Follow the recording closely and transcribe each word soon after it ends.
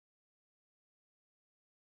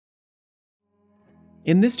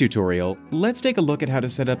In this tutorial, let's take a look at how to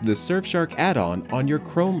set up the Surfshark add-on on your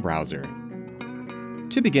Chrome browser.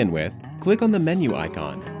 To begin with, click on the menu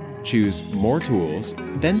icon, choose More Tools,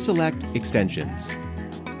 then select Extensions.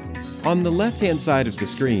 On the left-hand side of the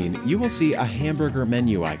screen, you will see a hamburger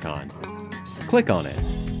menu icon. Click on it,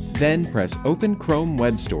 then press Open Chrome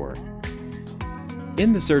Web Store.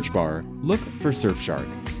 In the search bar, look for Surfshark.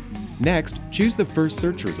 Next, choose the first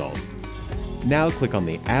search result. Now click on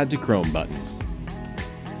the Add to Chrome button.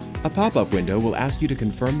 A pop-up window will ask you to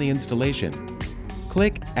confirm the installation.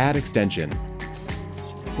 Click Add Extension.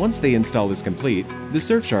 Once the install is complete, the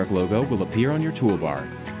Surfshark logo will appear on your toolbar.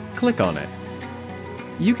 Click on it.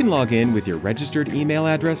 You can log in with your registered email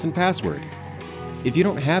address and password. If you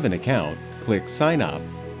don't have an account, click Sign Up.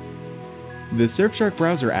 The Surfshark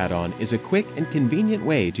browser add-on is a quick and convenient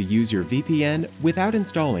way to use your VPN without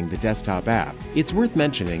installing the desktop app. It's worth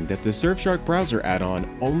mentioning that the Surfshark browser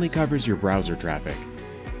add-on only covers your browser traffic.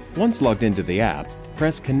 Once logged into the app,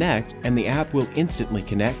 press Connect and the app will instantly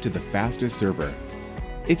connect to the fastest server.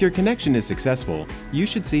 If your connection is successful, you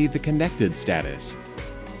should see the Connected status.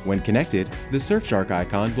 When connected, the Surfshark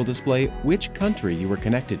icon will display which country you are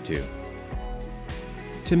connected to.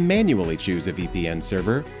 To manually choose a VPN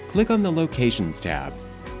server, click on the Locations tab.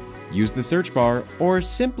 Use the search bar or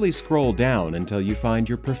simply scroll down until you find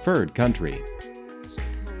your preferred country.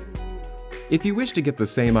 If you wish to get the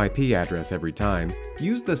same IP address every time,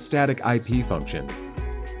 use the Static IP function.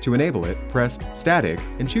 To enable it, press Static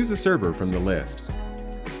and choose a server from the list.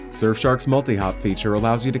 Surfshark's multi-hop feature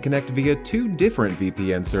allows you to connect via 2 different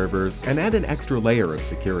VPN servers and add an extra layer of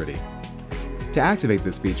security. To activate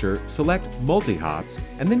this feature, select Multi-hop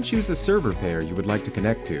and then choose a server pair you would like to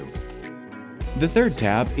connect to. The third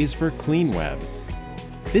tab is for CleanWeb.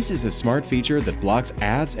 This is a smart feature that blocks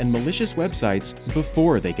ads and malicious websites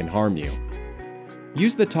before they can harm you.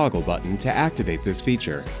 Use the toggle button to activate this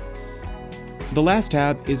feature. The last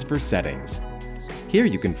tab is for Settings. Here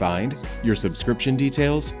you can find your subscription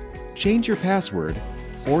details, change your password,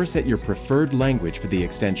 or set your preferred language for the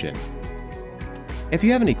extension. If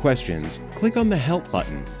you have any questions, click on the Help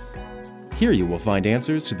button. Here you will find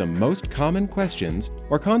answers to the most common questions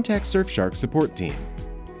or contact Surfshark support team.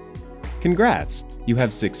 Congrats! You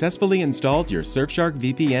have successfully installed your Surfshark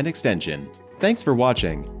VPN extension. Thanks for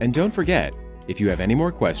watching, and don't forget, if you have any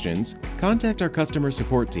more questions, contact our customer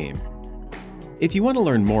support team. If you want to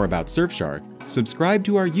learn more about Surfshark, subscribe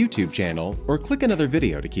to our YouTube channel or click another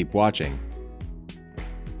video to keep watching.